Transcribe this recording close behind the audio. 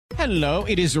Hello,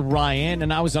 it is Ryan,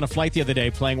 and I was on a flight the other day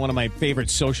playing one of my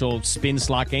favorite social spin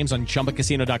slot games on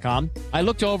ChumbaCasino.com. I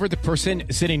looked over at the person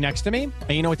sitting next to me, and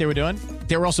you know what they were doing?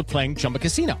 They were also playing Chumba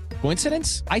Casino.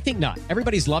 Coincidence? I think not.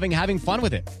 Everybody's loving having fun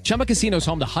with it. Chumba Casino is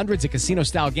home to hundreds of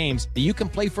casino-style games that you can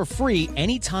play for free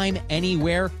anytime,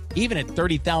 anywhere, even at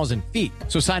 30,000 feet.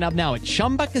 So sign up now at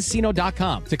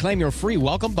ChumbaCasino.com to claim your free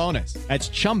welcome bonus. That's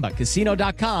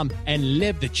ChumbaCasino.com and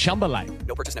live the Chumba life.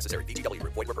 No purchase necessary. VGW.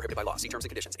 Void where prohibited by law. See terms and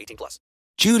conditions. 18+.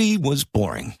 Judy was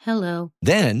boring. Hello.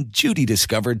 Then Judy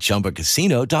discovered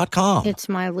ChumbaCasino.com. It's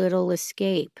my little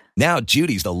escape. Now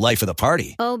Judy's the life of the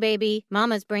party. Oh, baby,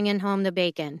 mama's bringing home the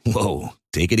bacon. Whoa,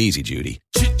 take it easy, Judy.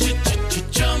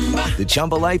 The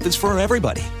Chumba life is for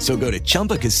everybody. So go to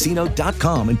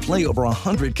ChumbaCasino.com and play over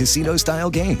 100 casino-style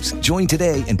games. Join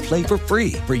today and play for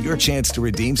free for your chance to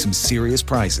redeem some serious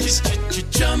prizes.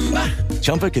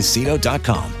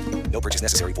 ChumbaCasino.com. No purchase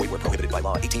necessary. Void where prohibited by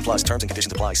law. 18+. Terms and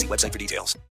conditions apply. See website for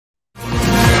details.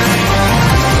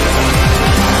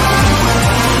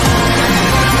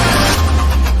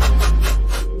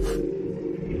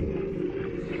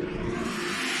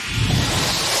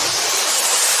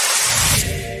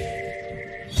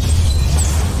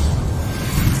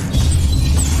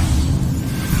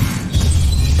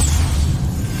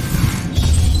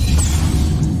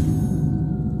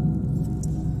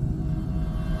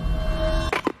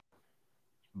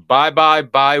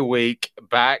 Bye week.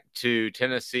 Back to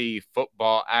Tennessee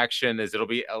football action, as it'll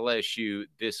be LSU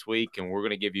this week, and we're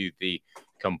going to give you the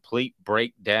complete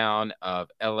breakdown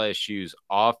of LSU's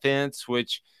offense,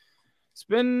 which it's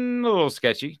been a little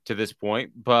sketchy to this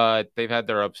point, but they've had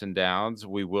their ups and downs.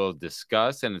 We will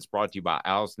discuss, and it's brought to you by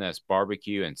Owl's Nest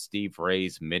Barbecue and Steve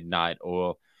Ray's Midnight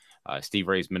Oil. Steve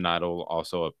Ray's Midnight Oil,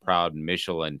 also a proud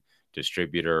Michelin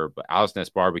distributor, but Owl's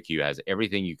Nest Barbecue has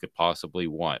everything you could possibly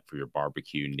want for your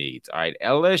barbecue needs. All right,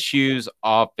 LSU's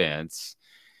offense,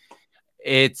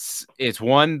 it's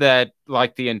one that,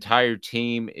 like the entire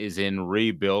team, is in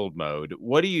rebuild mode.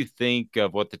 What do you think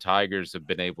of what the Tigers have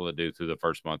been able to do through the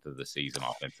first month of the season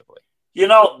offensively? You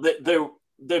know,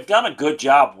 they've done a good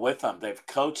job with them. They've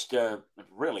coached a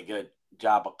really good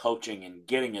job of coaching and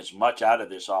getting as much out of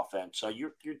this offense. So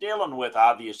you're dealing with,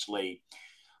 obviously,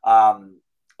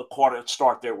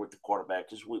 start there with the quarterback,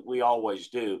 because we always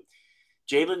do.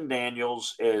 Jalen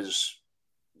Daniels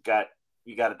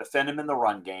you got to defend him in the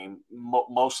run game,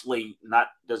 mostly not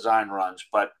design runs,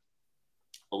 but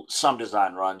some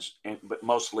design runs, but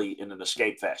mostly in an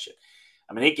escape fashion.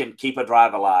 I mean, he can keep a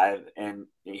drive alive, and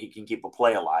he can keep a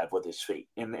play alive with his feet,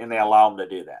 and they allow him to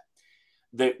do that.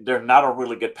 They're not a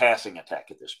really good passing attack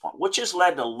at this point, which has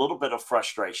led to a little bit of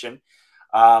frustration.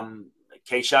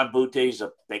 Kayshon Boutte is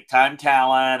a big-time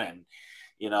talent and,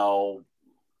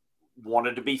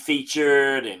 wanted to be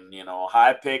featured and,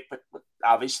 high pick. But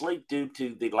obviously, due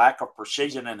to the lack of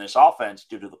precision in this offense,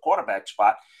 due to the quarterback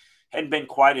spot, hadn't been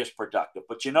quite as productive.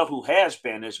 But who has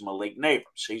been is Malik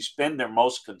Neighbors. He's been their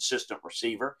most consistent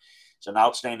receiver. He's an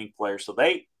outstanding player. So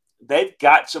they've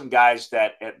got some guys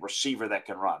that at receiver that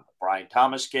can run. Brian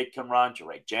Thomas kid can run.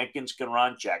 Jeray Jenkins can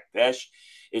run. Jack Pesh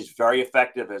is very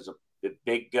effective as a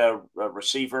big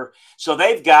receiver. So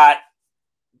they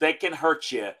can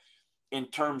hurt you in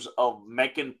terms of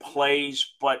making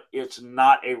plays, but it's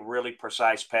not a really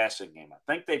precise passing game. I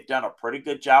think they've done a pretty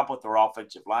good job with their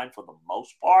offensive line for the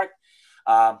most part.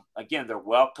 Again, they're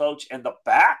well coached, and the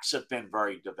backs have been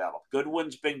very developed.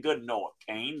 Goodwin's been good. Noah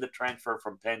Cain, the transfer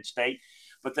from Penn State.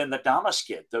 But then the Damas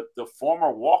kid, the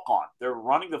former walk-on, they're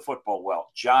running the football well.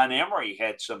 John Emery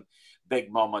had some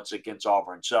big moments against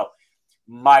Auburn. So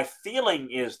my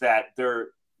feeling is that they're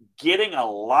getting a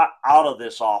lot out of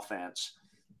this offense,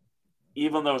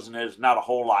 even though there's not a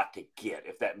whole lot to get,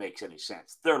 if that makes any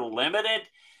sense. They're limited.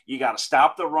 You got to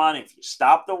stop the run. If you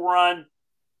stop the run,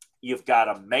 you've got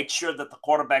to make sure that the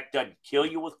quarterback doesn't kill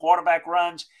you with quarterback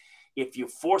runs. If you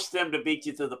force them to beat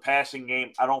you through the passing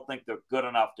game, I don't think they're good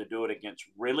enough to do it against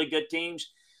really good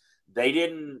teams. They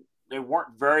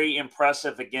weren't very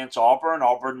impressive against Auburn.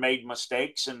 Auburn made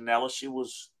mistakes, and LSU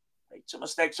made some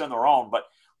mistakes on their own, but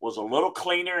was a little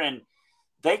cleaner, and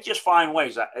they just find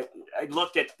ways. I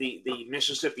looked at the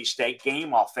Mississippi State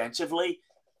game offensively.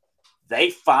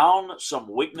 They found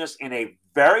some weakness in a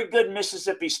very good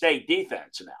Mississippi State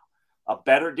defense now. A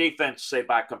better defense, say,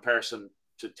 by comparison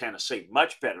to Tennessee.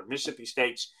 Much better. Mississippi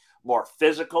State's more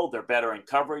physical. They're better in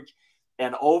coverage.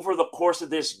 And over the course of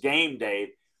this game, Dave,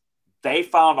 they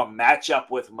found a matchup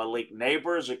with Malik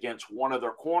Neighbors against one of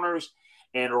their corners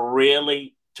and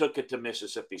really took it to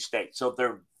Mississippi State. So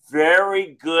they're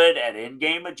very good at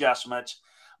in-game adjustments.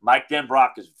 Mike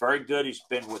Denbrock is very good. He's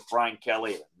been with Brian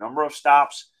Kelly at a number of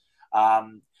stops.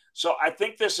 So I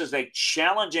think this is a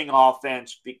challenging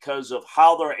offense because of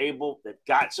how they've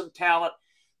got some talent.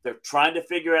 They're trying to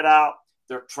figure it out.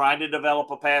 They're trying to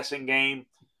develop a passing game.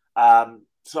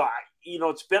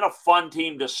 It's been a fun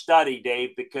team to study,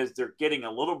 Dave, because they're getting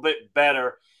a little bit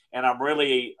better, and I'm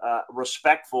really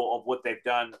respectful of what they've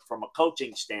done from a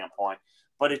coaching standpoint.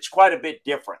 But it's quite a bit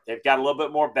different. They've got a little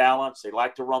bit more balance. They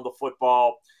like to run the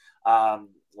football,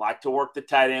 like to work the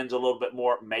tight ends a little bit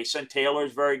more. Mason Taylor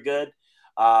is very good,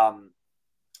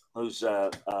 who's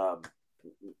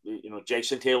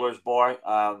Jason Taylor's boy.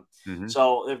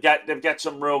 So they've got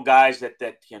some real guys that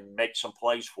can make some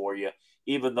plays for you,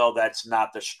 even though that's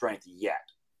not the strength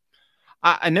yet.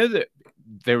 I know that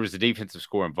there was a defensive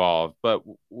score involved, but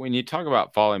when you talk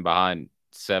about falling behind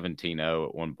 17-0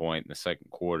 at one point in the second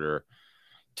quarter,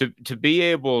 to be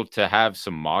able to have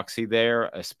some moxie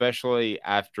there, especially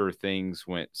after things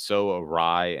went so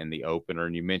awry in the opener,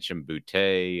 and you mentioned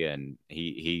Boutte, and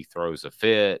he throws a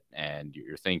fit, and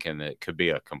you're thinking that it could be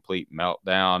a complete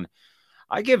meltdown.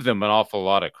 I give them an awful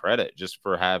lot of credit just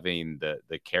for having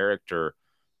the character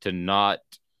to not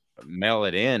mail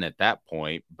it in at that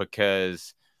point,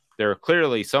 because there are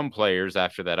clearly some players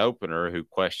after that opener who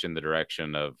question the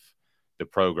direction of the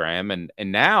program. And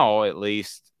now at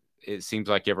least it seems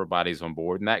like everybody's on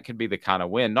board, and that could be the kind of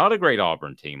win, not a great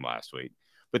Auburn team last week,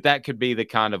 but that could be the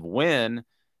kind of win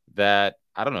that,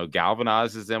 I don't know,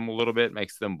 galvanizes them a little bit,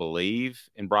 makes them believe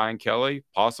in Brian Kelly,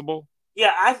 possible.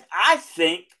 Yeah. I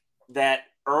think that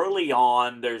early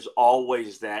on, there's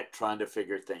always that trying to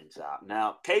figure things out.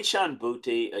 Now, Kayshon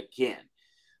Boutte, again,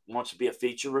 wants to be a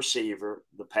feature receiver.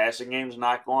 The passing game's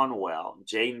not going well.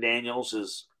 Jaden Daniels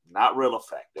is not real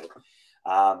effective.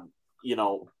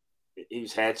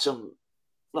 He's had some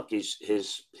 – look,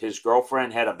 his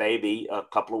girlfriend had a baby a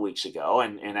couple of weeks ago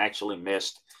and actually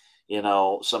missed,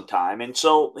 some time. And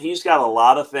so he's got a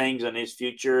lot of things in his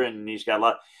future, and he's got a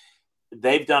lot –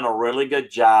 they've done a really good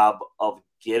job of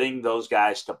getting those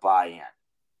guys to buy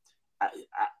in.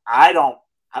 I don't,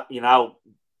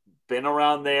 been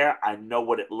around there. I know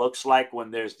what it looks like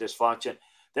when there's dysfunction.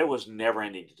 There was never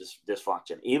any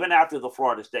dysfunction. Even after the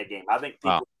Florida State game, I think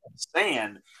people are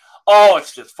saying, oh,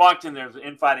 it's dysfunction, there's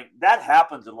infighting. That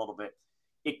happens a little bit.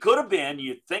 It could have been,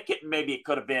 maybe it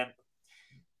could have been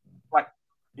like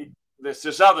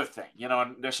this other thing,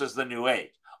 and this is the new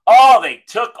age. Oh, they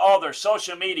took all their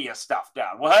social media stuff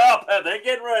down. Well, they're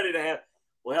getting ready to have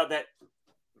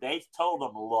 – they've told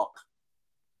them, look,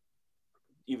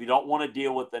 if you don't want to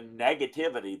deal with the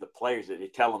negativity, the players that they're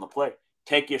telling the player,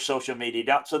 take your social media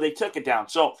down. So they took it down.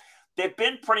 So they've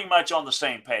been pretty much on the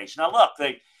same page. Now, look,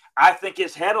 I think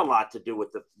it's had a lot to do with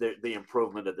the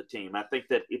improvement of the team. I think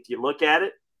that if you look at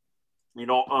it,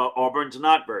 Auburn's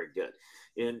not very good.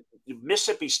 And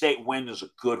Mississippi State win is a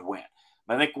good win.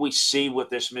 I think we see with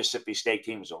this Mississippi State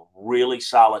team is a really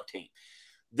solid team.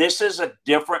 This is a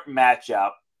different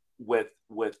matchup with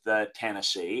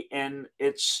Tennessee, and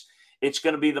it's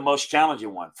going to be the most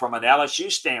challenging one. From an LSU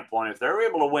standpoint, if they're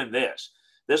able to win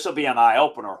this will be an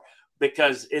eye-opener,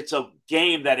 because it's a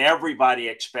game that everybody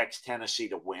expects Tennessee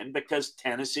to win, because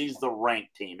Tennessee's the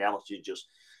ranked team. LSU just,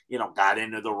 got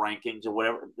into the rankings or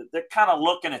whatever. They're kind of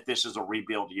looking at this as a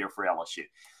rebuild year for LSU.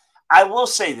 I will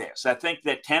say this. I think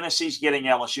that Tennessee's getting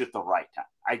LSU at the right time.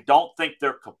 I don't think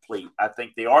they're complete. I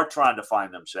think they are trying to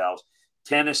find themselves.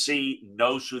 Tennessee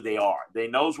knows who they are. They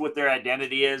knows what their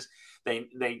identity is. They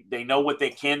know what they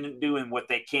can do and what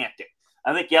they can't do.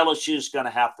 I think LSU is going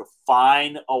to have to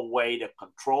find a way to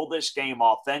control this game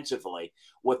offensively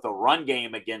with the run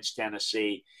game against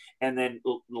Tennessee. And then,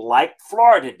 like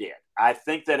Florida did, I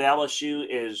think that LSU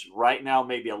is right now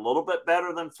maybe a little bit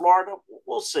better than Florida.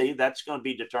 We'll see. That's going to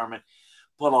be determined.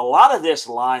 But a lot of this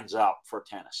lines up for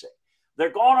Tennessee.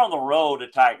 They're going on the road to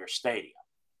Tiger Stadium,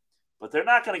 but they're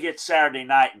not going to get Saturday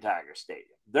night in Tiger Stadium.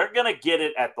 They're going to get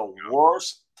it at the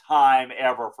worst time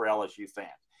ever for LSU fans.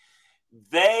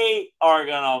 They are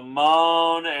going to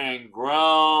moan and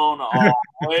groan all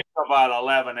week about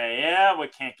 11 a.m. We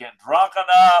can't get drunk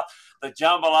enough. The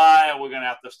jambalaya, we're going to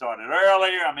have to start it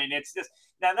earlier. I mean, it's just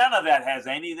 – now, none of that has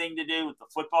anything to do with the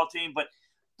football team, but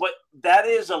that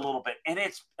is a little bit. And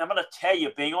I'm going to tell you,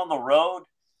 being on the road,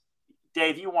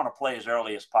 Dave, you want to play as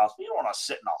early as possible. You don't want to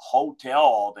sit in a hotel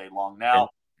all day long. Now,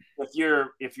 if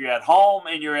you're at home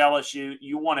and you're LSU,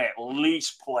 you want to at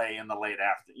least play in the late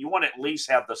afternoon. You want to at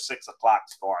least have the 6 o'clock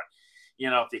start,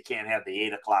 if you can't have the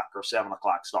 8 o'clock or 7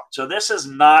 o'clock start. So this is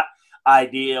not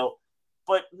ideal,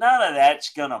 but none of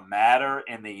that's going to matter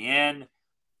in the end.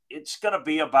 It's going to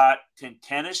be about, can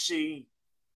Tennessee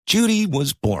Judy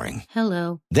was boring.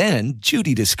 Hello. Then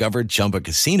Judy discovered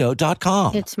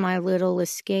ChumbaCasino.com. It's my little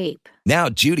escape. Now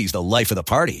Judy's the life of the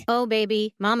party. Oh,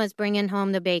 baby, mama's bringing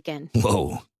home the bacon.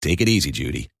 Whoa, take it easy,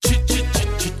 Judy.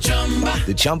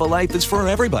 The Chumba life is for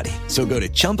everybody. So go to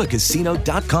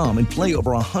ChumbaCasino.com and play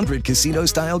over 100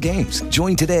 casino-style games.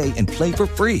 Join today and play for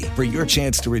free for your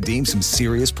chance to redeem some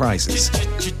serious prizes.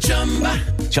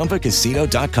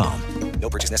 ChumbaCasino.com. No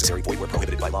purchase necessary. Void where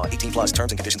prohibited by law. 18 plus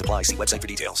terms and conditions apply. See website for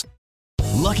details.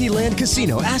 Lucky Land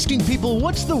Casino, asking people,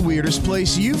 what's the weirdest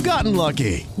place you've gotten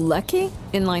lucky? Lucky?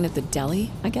 In line at the deli,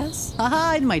 I guess?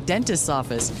 Aha, in my dentist's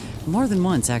office. More than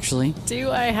once, actually.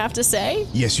 Do I have to say?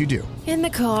 Yes, you do. In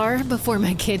the car before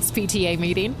my kids' PTA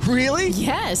meeting. Really?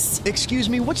 Yes. Excuse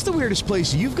me, what's the weirdest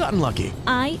place you've gotten lucky?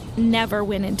 I never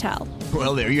win and tell.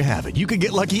 Well, there you have it. You can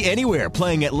get lucky anywhere,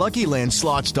 playing at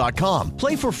LuckyLandSlots.com.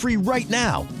 Play for free right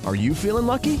now. Are you feeling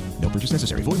lucky? No purchase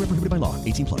necessary. Void where prohibited by law.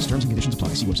 18 plus. Terms and conditions apply.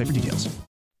 See website for details.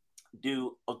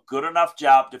 Do a good enough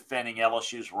job defending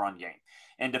LSU's run game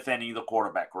and defending the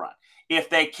quarterback run.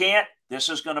 If they can't, this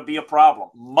is going to be a problem,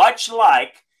 much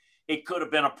like it could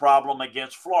have been a problem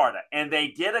against Florida. And they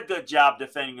did a good job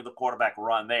defending the quarterback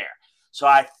run there. So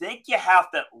I think you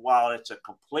have to, while it's a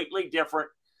completely different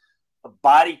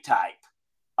body type,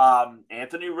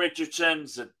 Anthony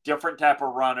Richardson's a different type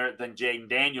of runner than Jaden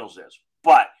Daniels is.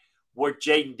 But with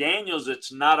Jaden Daniels,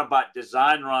 it's not about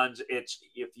design runs. It's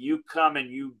if you come and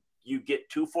you get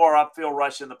too far upfield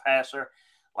rushing the passer,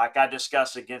 like I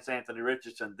discussed against Anthony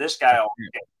Richardson, this guy.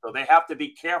 So they have to be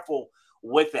careful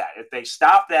with that. If they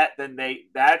stop that, then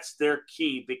that's their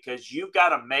key, because you've got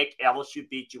to make LSU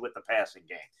beat you with the passing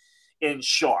game. In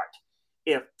short,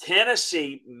 if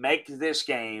Tennessee makes this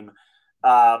game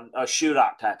a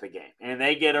shootout type of game and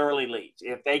they get early leads,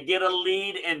 if they get a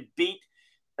lead and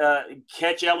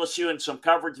catch LSU in some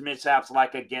coverage mishaps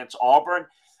like against Auburn,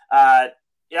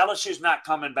 LSU's not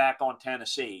coming back on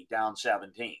Tennessee down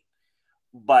 17.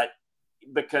 But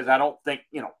because I don't think,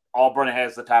 Auburn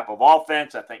has the type of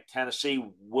offense, I think Tennessee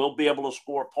will be able to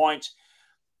score points.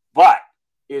 But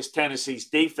is Tennessee's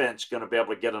defense going to be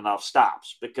able to get enough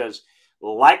stops? Because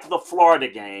like the Florida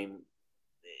game,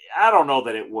 I don't know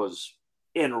that it was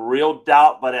in real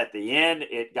doubt, but at the end,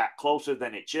 it got closer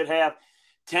than it should have.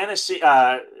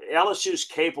 LSU's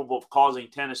capable of causing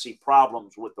Tennessee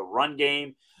problems with the run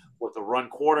game, with the run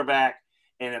quarterback.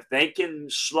 And if they can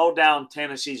slow down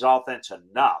Tennessee's offense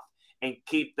enough and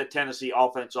keep the Tennessee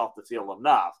offense off the field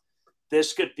enough,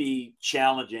 this could be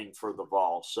challenging for the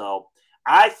Vols. So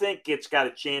I think it's got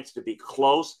a chance to be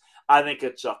close. I think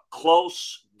it's a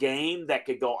close game that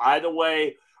could go either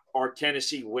way, or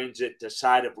Tennessee wins it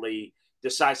decisively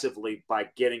by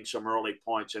getting some early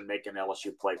points and making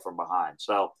LSU play from behind.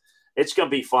 So it's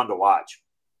going to be fun to watch.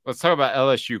 Let's talk about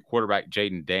LSU quarterback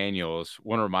Jaden Daniels. I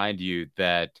want to remind you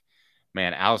that,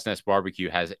 man, Owl's Nest Barbecue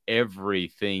has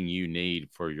everything you need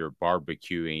for your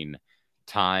barbecuing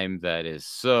time that is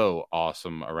so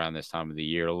awesome around this time of the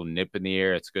year. A little nip in the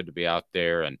air. It's good to be out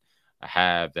there and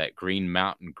have that Green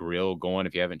Mountain Grill going.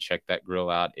 If you haven't checked that grill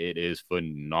out, it is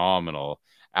phenomenal.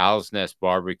 Owl's Nest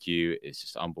Barbecue is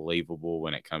just unbelievable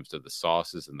when it comes to the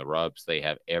sauces and the rubs. They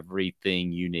have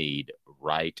everything you need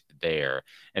right there.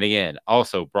 And again,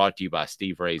 also brought to you by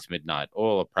Steve Ray's Midnight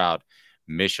Oil, a proud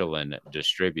Michelin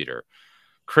distributor.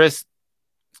 Chris,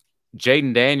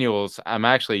 Jaden Daniels, I'm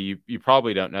actually, you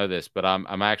probably don't know this, but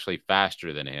I'm actually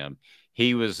faster than him.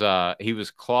 He was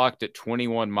clocked at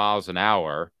 21 miles an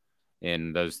hour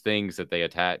in those things that they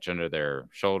attach under their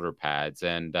shoulder pads.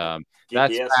 And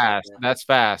that's fast. Yeah. That's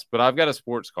fast. But I've got a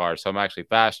sports car, so I'm actually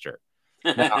faster.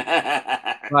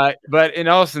 Now, but in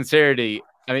all sincerity,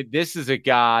 I mean, this is a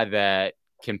guy that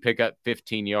can pick up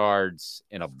 15 yards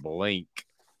in a blink.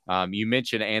 You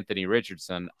mentioned Anthony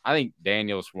Richardson. I think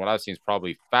Daniels, from what I've seen, is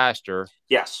probably faster.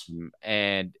 Yes.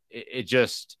 And it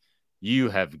just, you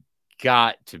have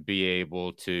got to be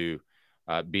able to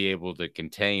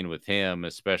contain with him,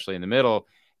 especially in the middle.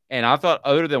 And I thought,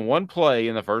 other than one play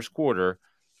in the first quarter,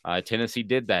 Tennessee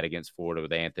did that against Florida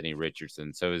with Anthony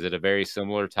Richardson. So is it a very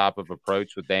similar type of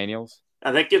approach with Daniels?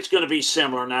 I think it's going to be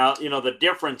similar. Now, the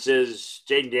difference is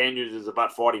Jaden Daniels is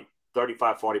about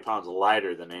 35, 40 pounds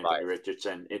lighter than Anthony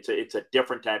Richardson. It's a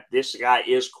different type. This guy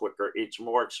is quicker. It's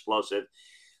more explosive.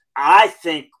 I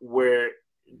think where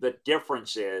the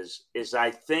difference is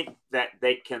I think that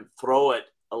they can throw it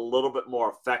a little bit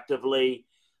more effectively.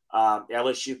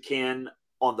 LSU can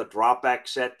on the drop back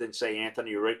set than, say,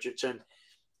 Anthony Richardson.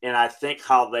 And I think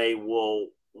how they will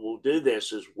do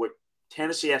this is what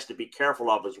Tennessee has to be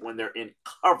careful of is when they're in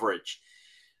coverage,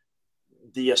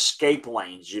 the escape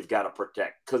lanes you've got to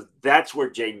protect, because that's where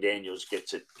Jaden Daniels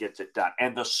gets it done.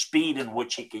 And the speed in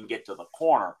which he can get to the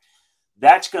corner,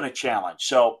 that's going to challenge.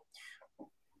 So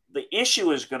the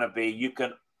issue is going to be you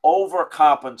can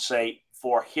overcompensate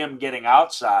for him getting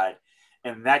outside,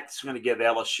 and that's going to give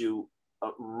LSU a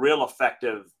real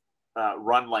effective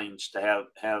run lanes to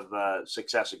have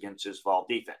success against his Vol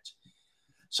defense.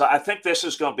 So I think this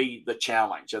is going to be the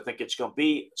challenge. I think it's going to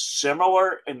be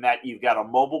similar in that you've got a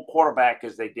mobile quarterback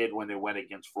as they did when they went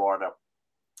against Florida,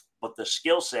 but the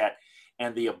skill set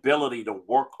and the ability to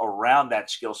work around that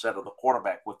skill set of the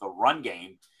quarterback with the run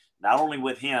game, not only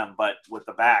with him, but with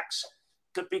the backs,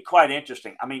 could be quite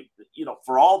interesting. I mean,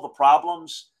 for all the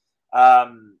problems,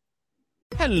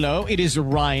 Hello, it is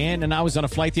Ryan, and I was on a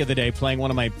flight the other day playing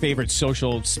one of my favorite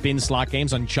social spin slot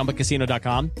games on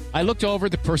ChumbaCasino.com. I looked over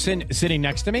at the person sitting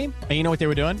next to me, and you know what they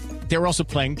were doing? They were also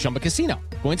playing Chumba Casino.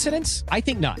 Coincidence? I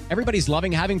think not. Everybody's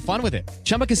loving having fun with it.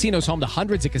 Chumba Casino is home to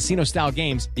hundreds of casino-style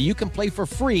games that you can play for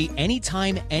free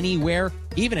anytime, anywhere,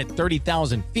 even at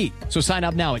 30,000 feet. So sign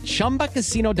up now at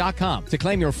ChumbaCasino.com to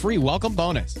claim your free welcome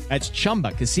bonus. That's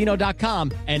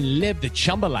ChumbaCasino.com and live the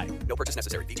Chumba life. No purchase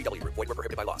necessary. VGW. Void where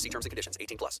prohibited by law. See terms and conditions.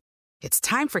 18+. It's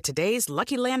time for today's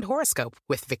Lucky Land horoscope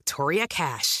with Victoria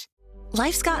Cash.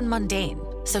 Life's gotten mundane,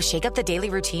 so shake up the daily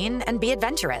routine and be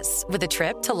adventurous with a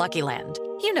trip to Lucky Land.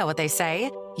 You know what they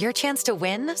say. Your chance to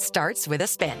win starts with a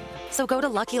spin. So go to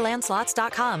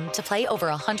LuckyLandSlots.com to play over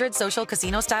 100 social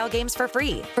casino-style games for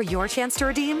free for your chance to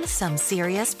redeem some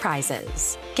serious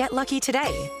prizes. Get lucky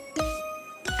today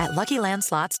at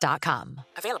LuckyLandSlots.com.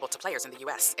 Available to players in the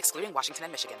U.S., excluding Washington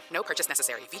and Michigan. No purchase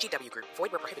necessary. VGW Group.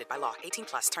 Void where prohibited by law.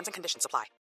 18+. Terms and conditions apply.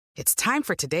 It's time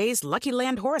for today's Lucky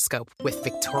Land horoscope with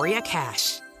Victoria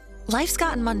Cash. Life's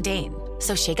gotten mundane,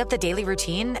 so shake up the daily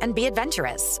routine and be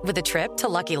adventurous with a trip to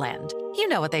Lucky Land. You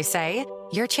know what they say.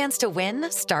 Your chance to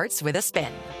win starts with a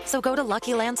spin. So go to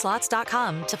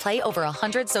LuckyLandSlots.com to play over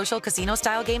 100 social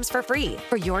casino-style games for free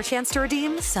for your chance to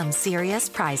redeem some serious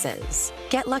prizes.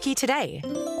 Get lucky today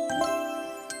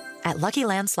at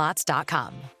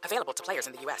LuckyLandSlots.com. Available to players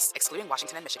in the U.S., excluding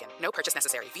Washington and Michigan. No purchase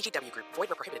necessary. VGW Group. Void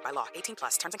where prohibited by law. 18+.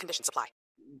 Terms and conditions apply.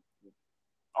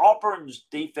 Auburn's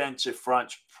defensive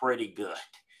front's pretty good,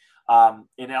 and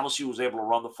LSU was able to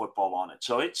run the football on it.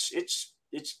 So it's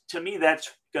to me, that's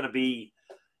going to be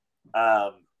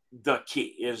the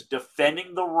key, is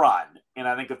defending the run. And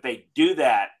I think if they do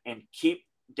that and keep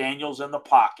Daniels in the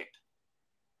pocket,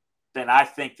 then I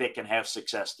think they can have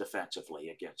success defensively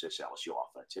against this LSU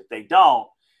offense. If they don't,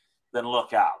 then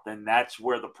look out. Then that's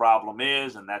where the problem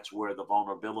is, and that's where the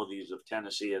vulnerabilities of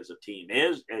Tennessee as a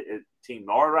team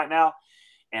are right now.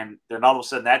 And then all of a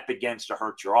sudden that begins to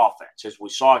hurt your offense. As we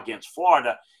saw against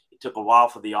Florida, it took a while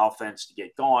for the offense to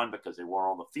get going because they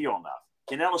weren't on the field enough.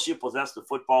 Can LSU possess the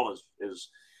football is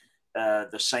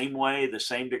the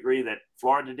same degree that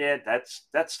Florida did?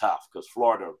 That's tough, because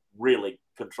Florida really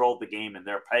controlled the game in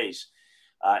their pace,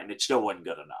 and it still wasn't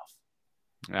good enough.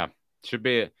 Yeah, should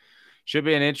be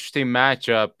an interesting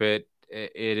matchup. It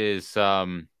is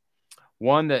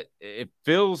one that it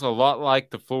feels a lot like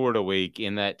the Florida week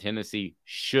in that Tennessee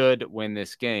should win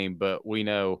this game, but we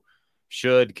know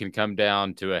should can come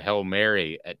down to a Hail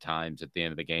Mary at times at the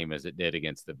end of the game, as it did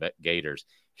against the Gators.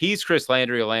 He's Chris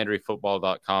Landry of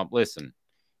LandryFootball.com. Listen,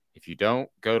 if you don't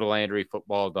go to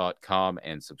LandryFootball.com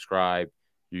and subscribe,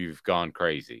 you've gone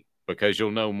crazy, because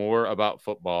you'll know more about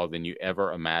football than you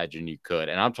ever imagined you could.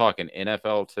 And I'm talking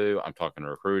NFL too. I'm talking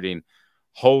recruiting,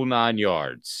 whole 9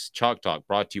 yards. Chalk Talk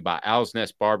brought to you by Owl's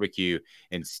Nest Barbecue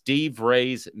and Steve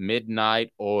Ray's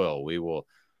Midnight Oil. We will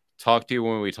talk to you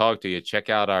when we talk to you. Check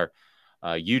out our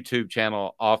YouTube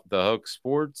channel, Off the Hook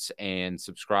Sports, and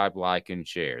subscribe, like, and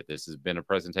share. This has been a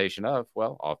presentation of,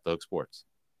 Off the Hook Sports.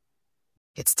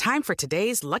 It's time for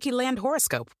today's Lucky Land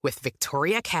horoscope with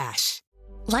Victoria Cash.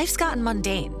 Life's gotten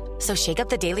mundane, so shake up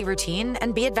the daily routine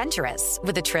and be adventurous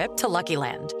with a trip to Lucky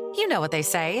Land. You know what they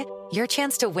say. Your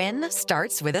chance to win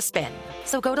starts with a spin.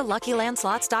 So go to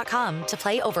LuckyLandSlots.com to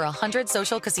play over 100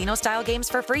 social casino-style games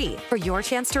for free for your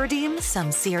chance to redeem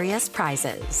some serious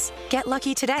prizes. Get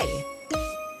lucky today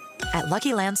at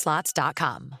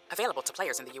LuckyLandSlots.com. Available to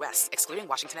players in the U.S., excluding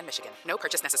Washington and Michigan. No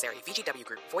purchase necessary. VGW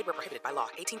Group. Void where prohibited by law.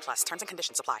 18+. Terms and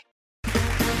conditions apply.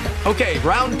 Okay,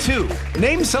 round two.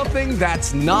 Name something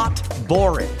that's not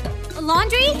boring. A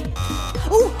laundry?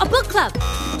 Ooh, a book club.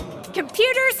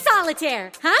 Computer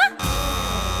solitaire, huh?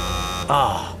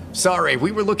 Ah, sorry,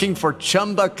 we were looking for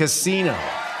Chumba Casino.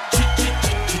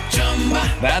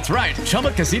 That's right,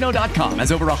 ChumbaCasino.com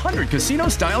has over 100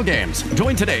 casino-style games.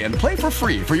 Join today and play for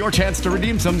free for your chance to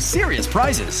redeem some serious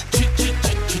prizes.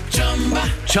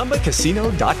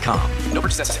 ChumbaCasino.com. No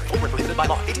purchase necessary. Void where prohibited by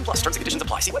law. 18 plus terms and conditions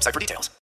apply. See website for details.